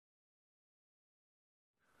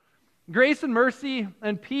Grace and mercy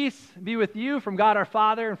and peace be with you from God our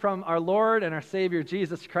Father and from our Lord and our Savior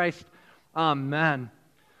Jesus Christ. Amen.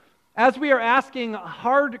 As we are asking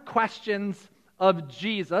hard questions of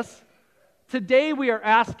Jesus, today we are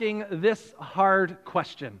asking this hard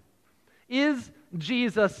question. Is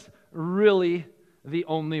Jesus really the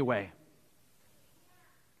only way?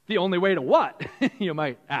 The only way to what, you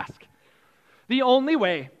might ask? The only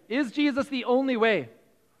way. Is Jesus the only way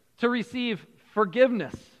to receive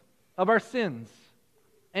forgiveness of our sins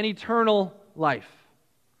and eternal life?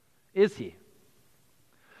 Is he?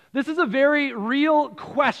 This is a very real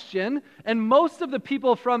question, and most of the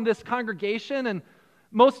people from this congregation and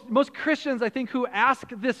most Christians, I think, who ask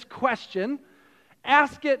this question,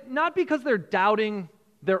 ask it not because they're doubting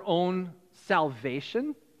their own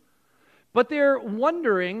salvation, but they're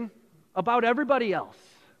wondering about everybody else.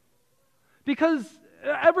 Because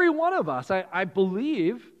every one of us, I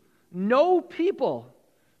believe, know people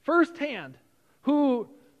firsthand who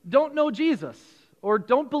don't know Jesus or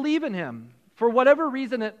don't believe in him for whatever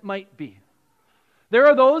reason it might be. There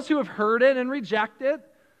are those who have heard it and reject it.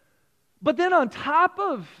 But then on top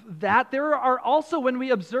of that, there are also, when we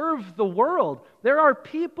observe the world, there are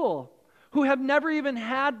people who have never even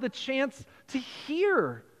had the chance to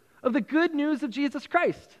hear of the good news of Jesus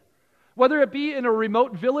Christ. Whether it be in a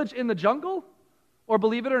remote village in the jungle, or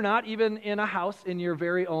believe it or not, even in a house in your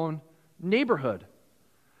very own neighborhood.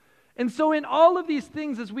 And so in all of these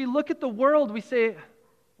things, as we look at the world, we say,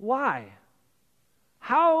 why?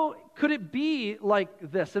 How could it be like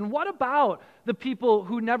this? And what about the people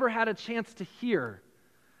who never had a chance to hear?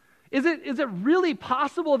 Is it really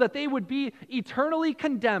possible that they would be eternally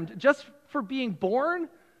condemned just for being born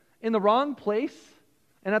in the wrong place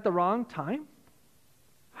and at the wrong time?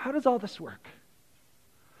 How does all this work?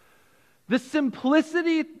 The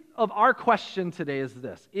simplicity of our question today is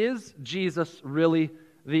this: is Jesus really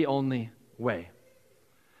the only way?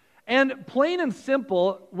 And plain and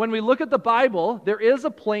simple, when we look at the Bible, there is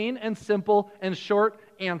a plain and simple and short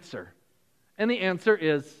answer. And the answer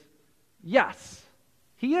is yes,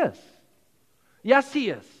 he is. Yes,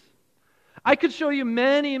 he is. I could show you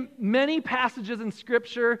many, many passages in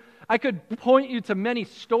Scripture. I could point you to many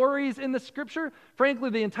stories in the Scripture.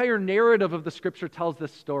 Frankly, the entire narrative of the Scripture tells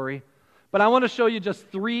this story. But I want to show you just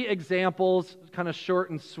 3 examples, kind of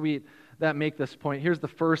short and sweet, that make this point. Here's the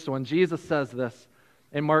first one. Jesus says this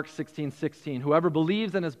in Mark 16:16. Whoever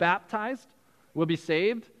believes and is baptized will be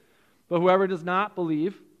saved, but whoever does not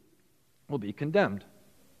believe will be condemned.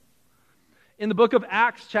 In the book of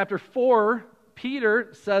Acts, chapter 4,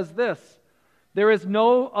 Peter says this: there is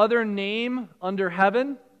no other name under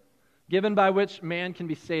heaven given by which man can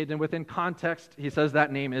be saved. And within context, he says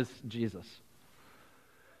that name is Jesus.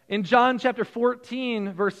 In John chapter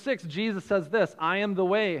 14, verse 6, Jesus says this: I am the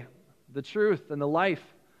way, the truth, and the life.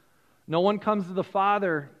 No one comes to the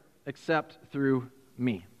Father except through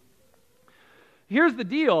me. Here's the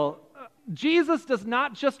deal. Jesus does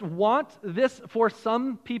not just want this for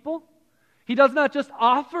some people. He does not just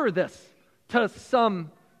offer this to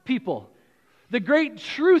some people. The great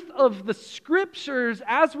truth of the Scriptures,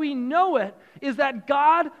 as we know it, is that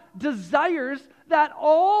God desires that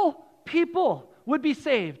all people would be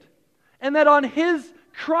saved, and that on his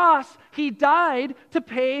cross, he died to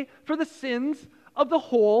pay for the sins of the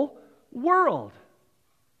whole world.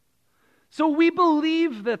 So we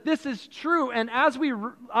believe that this is true, and as we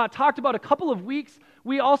talked about a couple of weeks,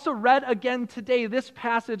 we also read again today this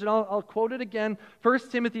passage, and I'll quote it again, 1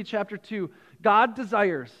 Timothy chapter 2. God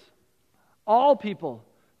desires all people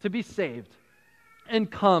to be saved and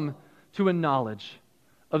come to a knowledge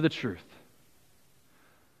of the truth.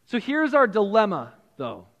 So here's our dilemma,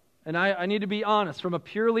 though, and I need to be honest, from a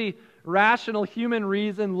purely rational human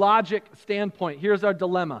reason, logic standpoint, here's our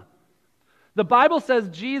dilemma. The Bible says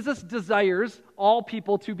Jesus desires all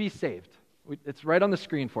people to be saved. It's right on the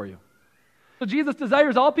screen for you. So Jesus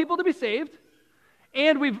desires all people to be saved,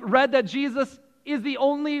 and we've read that Jesus is the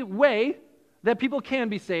only way that people can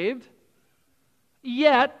be saved,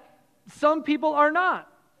 yet some people are not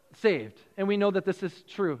saved, and we know that this is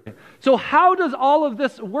true. So how does all of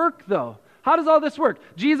this work, though? How does all this work?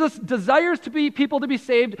 Jesus desires people to be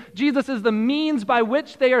saved. Jesus is the means by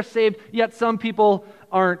which they are saved, yet some people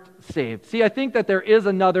aren't saved. See, I think that there is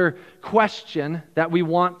another question that we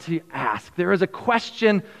want to ask. There is a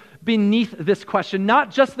question beneath this question. Not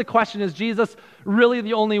just the question, is Jesus really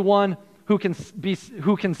the only one who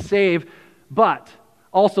can save, but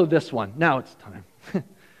also this one. Now it's time.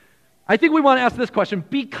 I think we want to ask this question: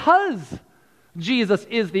 because Jesus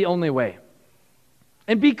is the only way,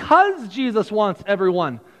 and because Jesus wants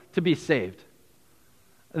everyone to be saved,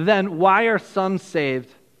 then why are some saved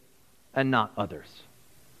and not others?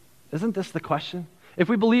 Isn't this the question? If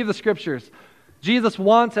we believe the scriptures, Jesus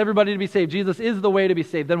wants everybody to be saved. Jesus is the way to be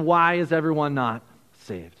saved. Then why is everyone not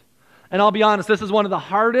saved? And I'll be honest, this is one of the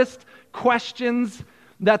hardest questions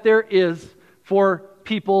that there is for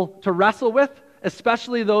people to wrestle with,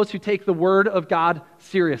 especially those who take the Word of God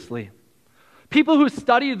seriously. People who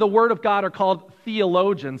study the Word of God are called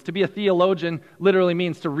theologians. To be a theologian literally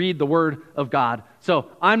means to read the Word of God. So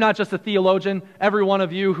I'm not just a theologian. Every one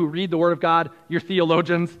of you who read the Word of God, you're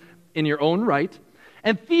theologians in your own right.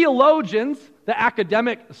 And theologians, the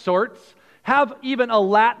academic sorts, have even a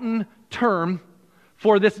Latin term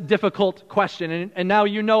for this difficult question. And now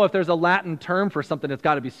you know if there's a Latin term for something, it's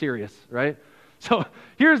got to be serious, right? So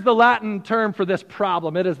here's the Latin term for this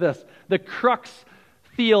problem. It is this: the crux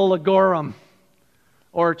theologorum,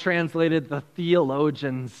 or translated, the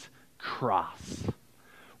theologian's cross.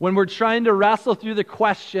 When we're trying to wrestle through the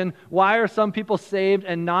question, why are some people saved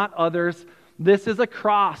and not others, this is a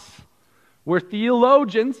cross. We're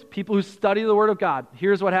theologians, people who study the Word of God.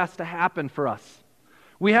 Here's what has to happen for us.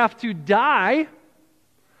 We have to die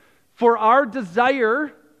for our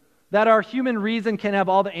desire that our human reason can have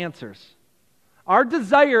all the answers. Our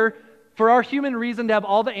desire for our human reason to have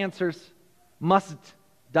all the answers must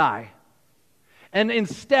die. And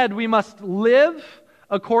instead, we must live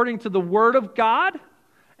according to the Word of God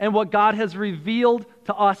and what God has revealed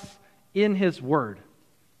to us in His Word.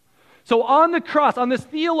 So on the cross, on this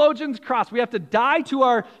theologian's cross, we have to die to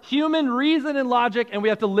our human reason and logic, and we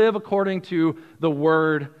have to live according to the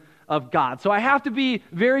Word of God. So I have to be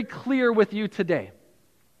very clear with you today.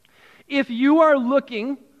 If you are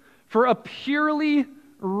looking for a purely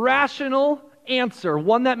rational answer,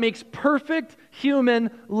 one that makes perfect human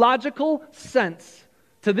logical sense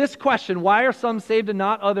to this question, why are some saved and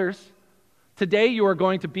not others, today you are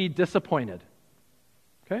going to be disappointed.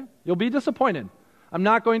 Okay? You'll be disappointed. I'm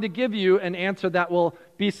not going to give you an answer that will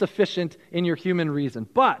be sufficient in your human reason.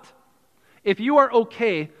 But if you are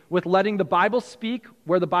okay with letting the Bible speak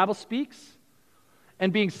where the Bible speaks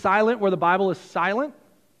and being silent where the Bible is silent,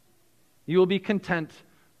 you will be content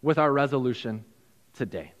with our resolution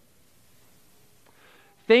today.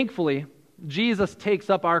 Thankfully, Jesus takes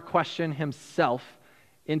up our question himself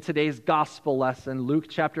in today's gospel lesson, Luke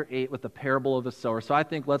chapter 8, with the parable of the sower. So I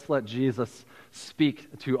think let's let Jesus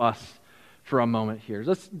speak to us for a moment here.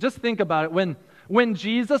 Just think about it. When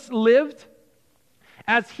Jesus lived,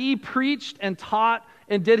 as he preached and taught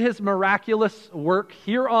and did his miraculous work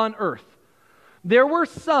here on earth, there were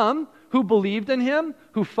some who believed in him,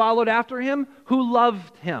 who followed after him, who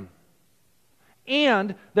loved him.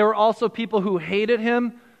 And there were also people who hated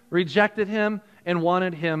him, rejected him, and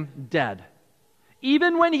wanted him dead.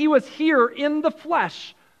 Even when he was here in the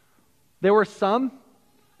flesh, there were some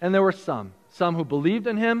and there were some. Some who believed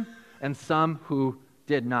in him and some who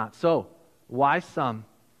did not. So, why some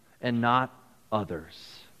and not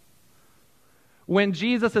others? When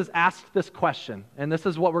Jesus is asked this question, and this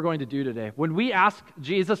is what we're going to do today, when we ask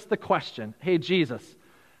Jesus the question, hey Jesus,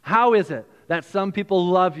 how is it that some people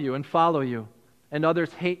love you and follow you and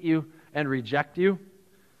others hate you and reject you?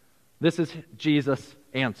 This is Jesus'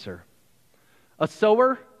 answer. A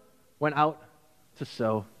sower went out to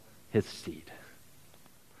sow his seed.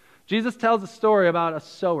 Jesus tells a story about a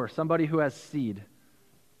sower, somebody who has seed.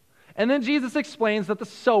 And then Jesus explains that the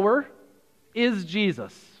sower is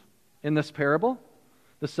Jesus in this parable.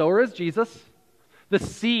 The sower is Jesus. The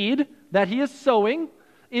seed that he is sowing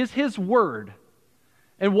is his word.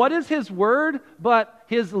 And what is his word but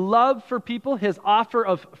his love for people, his offer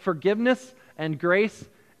of forgiveness and grace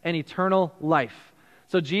and eternal life?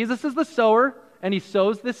 So Jesus is the sower, and he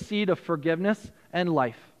sows this seed of forgiveness and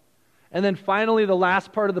life. And then finally, the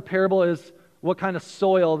last part of the parable is what kind of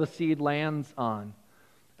soil the seed lands on.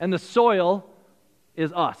 And the soil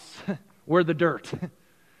is us. We're the dirt.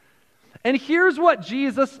 And here's what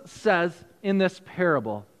Jesus says in this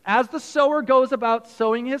parable. As the sower goes about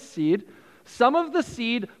sowing his seed, some of the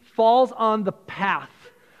seed falls on the path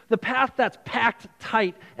that's packed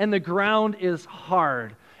tight, and the ground is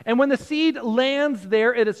hard. And when the seed lands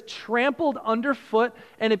there, it is trampled underfoot,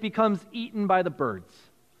 and it becomes eaten by the birds.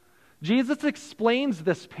 Jesus explains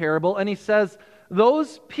this parable, and he says,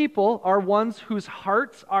 those people are ones whose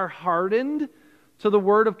hearts are hardened to the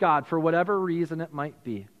word of God for whatever reason it might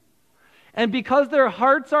be. And because their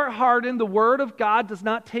hearts are hardened, the word of God does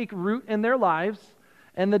not take root in their lives,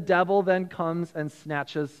 and the devil then comes and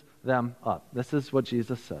snatches them up. This is what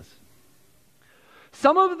Jesus says.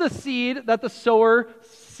 Some of the seed that the sower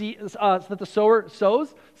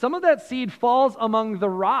sows, some of that seed falls among the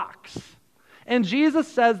rocks. And Jesus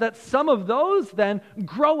says that some of those then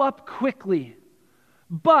grow up quickly.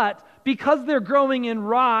 But because they're growing in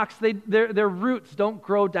rocks, their roots don't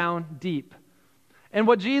grow down deep. And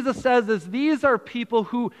what Jesus says is these are people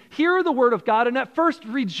who hear the word of God and at first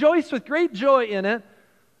rejoice with great joy in it,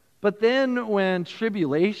 but then when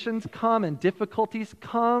tribulations come and difficulties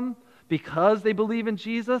come because they believe in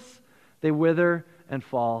Jesus, they wither and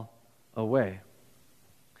fall away.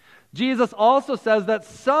 Jesus also says that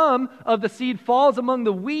some of the seed falls among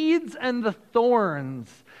the weeds and the thorns,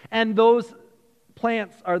 and those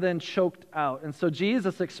plants are then choked out. And so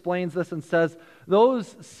Jesus explains this and says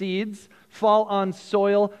those seeds fall on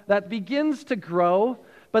soil that begins to grow,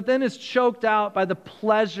 but then is choked out by the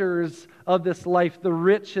pleasures of this life, the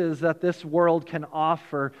riches that this world can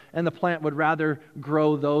offer, and the plant would rather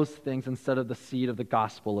grow those things instead of the seed of the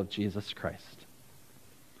gospel of Jesus Christ.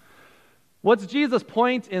 What's Jesus'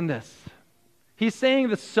 point in this? He's saying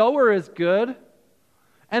the sower is good,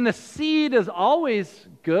 and the seed is always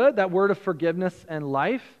good, that word of forgiveness and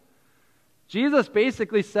life. Jesus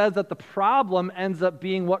basically says that the problem ends up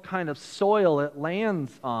being what kind of soil it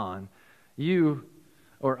lands on, you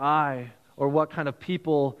or I, or what kind of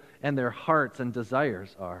people and their hearts and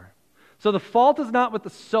desires are. So the fault is not with the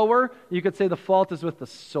sower, you could say the fault is with the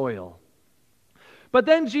soil. But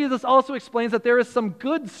then Jesus also explains that there is some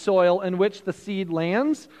good soil in which the seed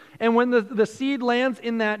lands, and when the seed lands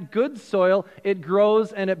in that good soil, it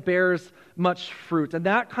grows and it bears much fruit. And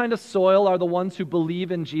that kind of soil are the ones who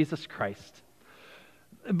believe in Jesus Christ.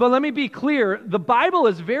 But let me be clear, the Bible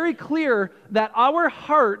is very clear that our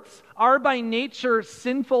hearts are by nature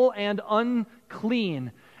sinful and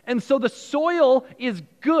unclean. And so the soil is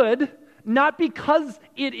good, not because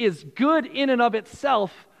it is good in and of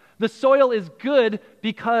itself. The soil is good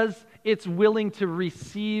because it's willing to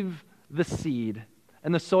receive the seed.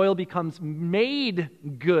 And the soil becomes made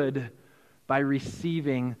good by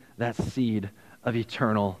receiving that seed of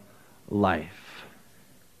eternal life.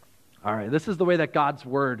 All right, this is the way that God's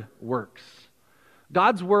word works.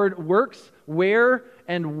 God's word works where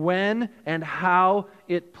and when and how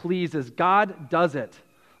it pleases. God does it.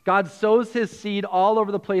 God sows his seed all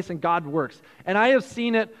over the place and God works. And I have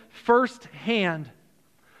seen it firsthand.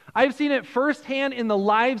 I've seen it firsthand in the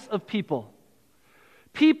lives of people.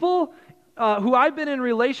 People who I've been in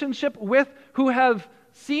relationship with who have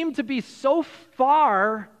seemed to be so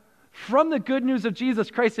far from the good news of Jesus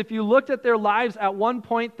Christ. If you looked at their lives at one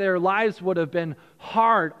point, their lives would have been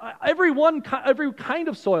hard. Every kind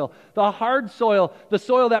of soil, the hard soil, the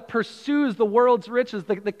soil that pursues the world's riches,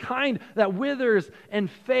 the kind that withers and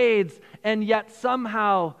fades, and yet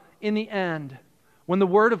somehow in the end, when the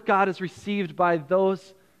word of God is received by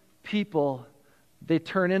those people, they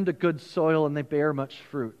turn into good soil and they bear much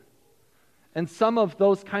fruit. And some of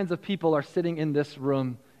those kinds of people are sitting in this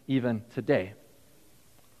room even today.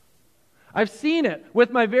 I've seen it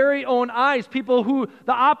with my very own eyes, people who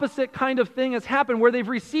the opposite kind of thing has happened, where they've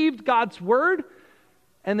received God's word,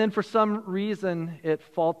 and then for some reason it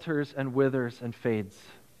falters and withers and fades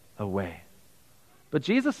away. But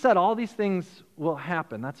Jesus said all these things will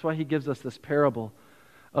happen. That's why he gives us this parable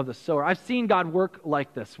of the sower. I've seen God work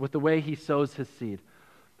like this with the way he sows his seed.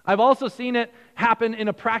 I've also seen it happen in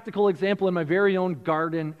a practical example in my very own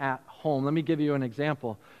garden at home. Let me give you an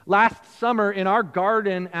example. Last summer in our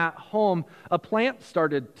garden at home, a plant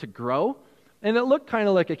started to grow, and it looked kind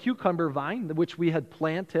of like a cucumber vine, which we had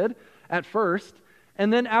planted at first.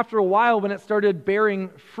 And then after a while, when it started bearing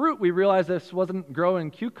fruit, we realized this wasn't growing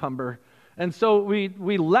cucumber. And so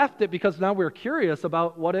we left it because now we were curious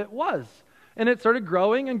about what it was. And it started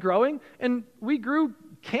growing, and we grew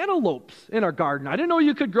cantaloupes in our garden. I didn't know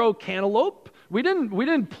you could grow cantaloupe. We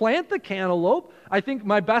didn't plant the cantaloupe. I think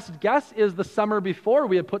my best guess is the summer before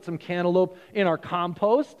we had put some cantaloupe in our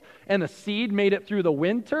compost, and the seed made it through the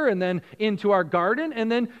winter and then into our garden,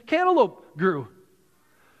 and then cantaloupe grew.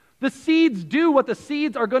 The seeds do what the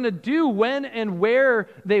seeds are going to do when and where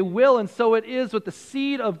they will, and so it is with the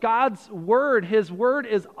seed of God's word. His word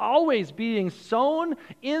is always being sown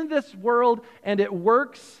in this world, and it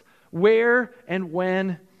works where and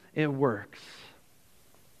when it works.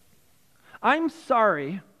 I'm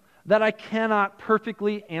sorry that I cannot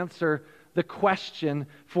perfectly answer the question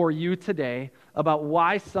for you today about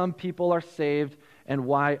why some people are saved and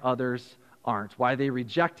why others aren't, why they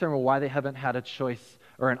reject him or why they haven't had a choice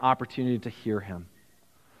or an opportunity to hear him.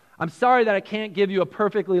 I'm sorry that I can't give you a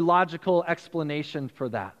perfectly logical explanation for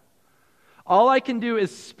that. All I can do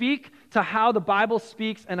is speak to how the Bible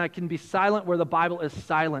speaks, and I can be silent where the Bible is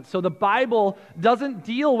silent. So the Bible doesn't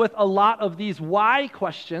deal with a lot of these why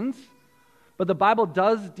questions, but the Bible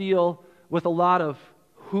does deal with a lot of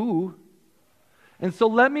who. And so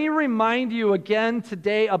let me remind you again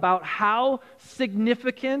today about how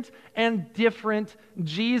significant and different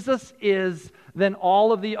Jesus is than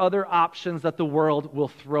all of the other options that the world will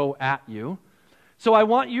throw at you. So I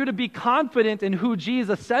want you to be confident in who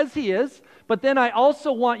Jesus says he is, but then I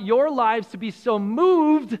also want your lives to be so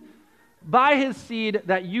moved by his seed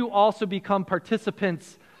that you also become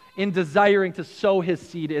participants in desiring to sow his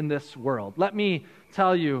seed in this world. Let me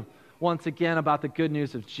tell you once again about the good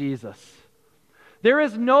news of Jesus. There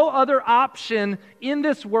is no other option in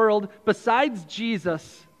this world besides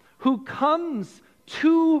Jesus who comes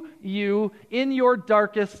to you in your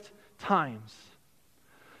darkest times.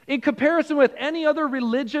 In comparison with any other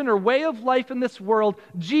religion or way of life in this world,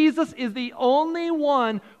 Jesus is the only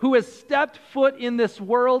one who has stepped foot in this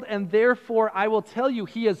world, and therefore, I will tell you,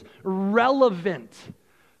 he is relevant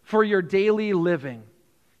for your daily living.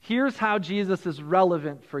 Here's how Jesus is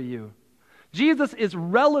relevant for you. Jesus is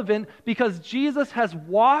relevant because Jesus has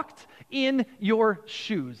walked in your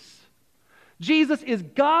shoes. Jesus is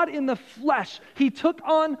God in the flesh. He took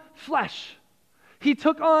on flesh. He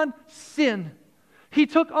took on sin. He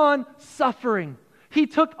took on suffering. He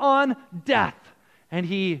took on death. And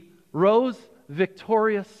he rose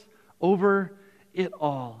victorious over it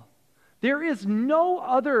all. There is no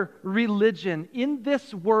other religion in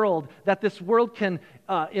this world that this world can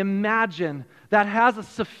imagine that has a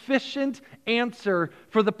sufficient answer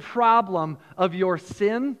for the problem of your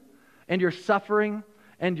sin and your suffering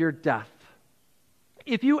and your death.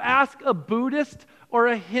 If you ask a Buddhist or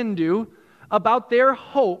a Hindu about their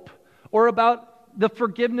hope or about the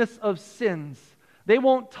forgiveness of sins, they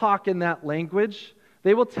won't talk in that language.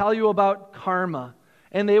 They will tell you about karma.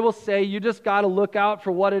 And they will say, you just got to look out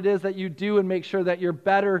for what it is that you do and make sure that you're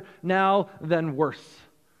better now than worse.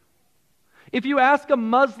 If you ask a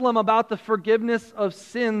Muslim about the forgiveness of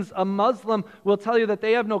sins, a Muslim will tell you that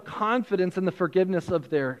they have no confidence in the forgiveness of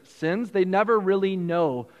their sins. They never really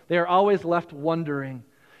know. They are always left wondering.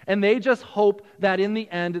 And they just hope that in the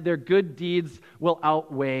end, their good deeds will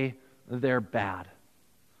outweigh their bad.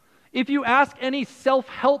 If you ask any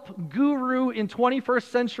self-help guru in 21st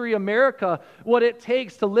century America what it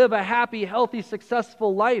takes to live a happy, healthy,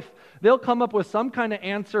 successful life, they'll come up with some kind of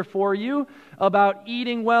answer for you about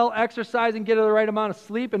eating well, exercising, getting the right amount of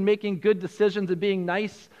sleep, and making good decisions and being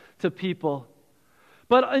nice to people.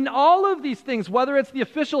 But in all of these things, whether it's the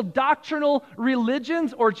official doctrinal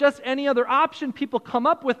religions or just any other option people come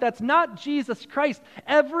up with that's not Jesus Christ,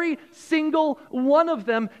 every single one of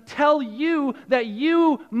them tell you that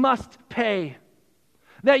you must pay,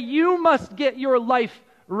 that you must get your life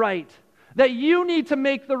right, that you need to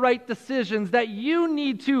make the right decisions, that you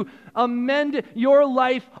need to amend your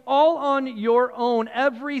life all on your own.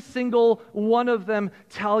 Every single one of them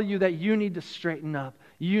tell you that you need to straighten up.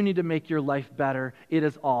 You need to make your life better. It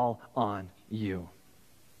is all on you.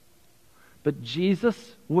 But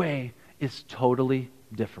Jesus' way is totally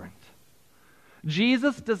different.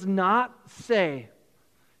 Jesus does not say,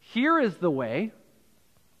 here is the way,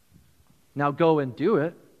 now go and do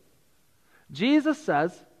it. Jesus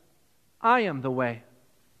says, I am the way,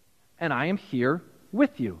 and I am here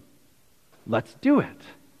with you. Let's do it.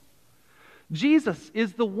 Jesus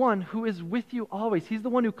is the one who is with you always. He's the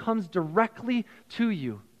one who comes directly to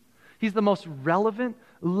you. He's the most relevant,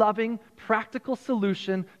 loving, practical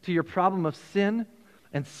solution to your problem of sin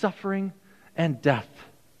and suffering and death.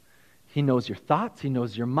 He knows your thoughts. He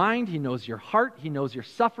knows your mind. He knows your heart. He knows your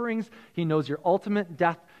sufferings. He knows your ultimate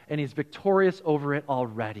death, and he's victorious over it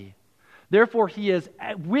already. Therefore, he is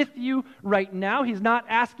with you right now. He's not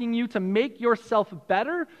asking you to make yourself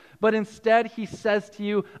better, but instead he says to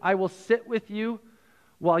you, I will sit with you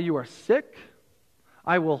while you are sick.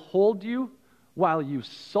 I will hold you while you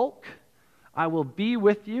sulk. I will be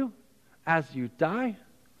with you as you die,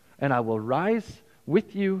 and I will rise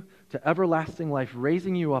with you to everlasting life,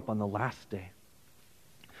 raising you up on the last day.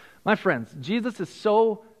 My friends, Jesus is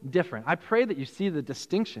so different. I pray that you see the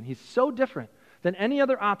distinction. He's so different than any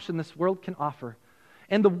other option this world can offer.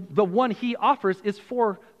 And the one he offers is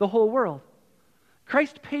for the whole world.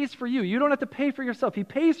 Christ pays for you. You don't have to pay for yourself. He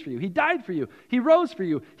pays for you. He died for you. He rose for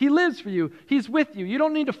you. He lives for you. He's with you. You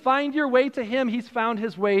don't need to find your way to him. He's found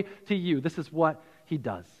his way to you. This is what he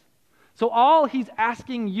does. So all he's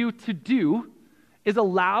asking you to do is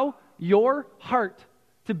allow your heart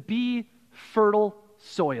to be fertile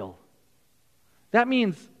soil. That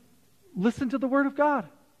means listen to the Word of God.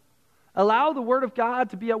 Allow the Word of God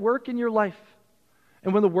to be at work in your life.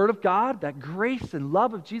 And when the Word of God, that grace and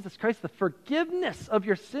love of Jesus Christ, the forgiveness of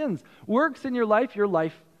your sins, works in your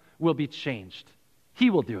life will be changed. He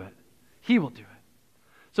will do it. He will do it.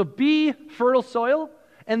 So be fertile soil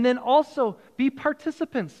And then also be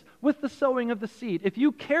participants with the sowing of the seed. If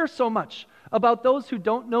you care so much about those who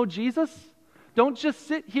don't know Jesus, don't just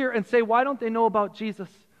sit here and say, why don't they know about Jesus?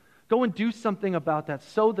 Go and do something about that.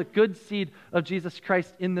 Sow the good seed of Jesus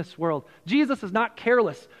Christ in this world. Jesus is not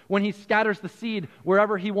careless when he scatters the seed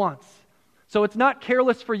wherever he wants. So it's not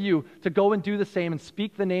careless for you to go and do the same and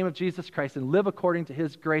speak the name of Jesus Christ and live according to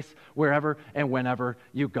his grace wherever and whenever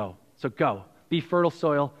you go. So go, be fertile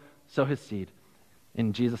soil, sow his seed.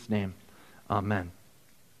 In Jesus' name, amen.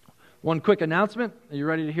 One quick announcement. Are you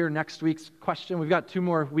ready to hear next week's question? We've got 2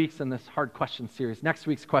 more weeks in this hard question series. Next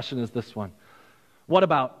week's question is this one. What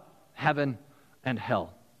about heaven and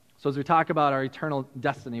hell? So as we talk about our eternal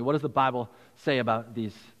destiny, what does the Bible say about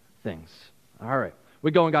these things? All right. We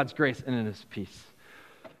go in God's grace and in his peace.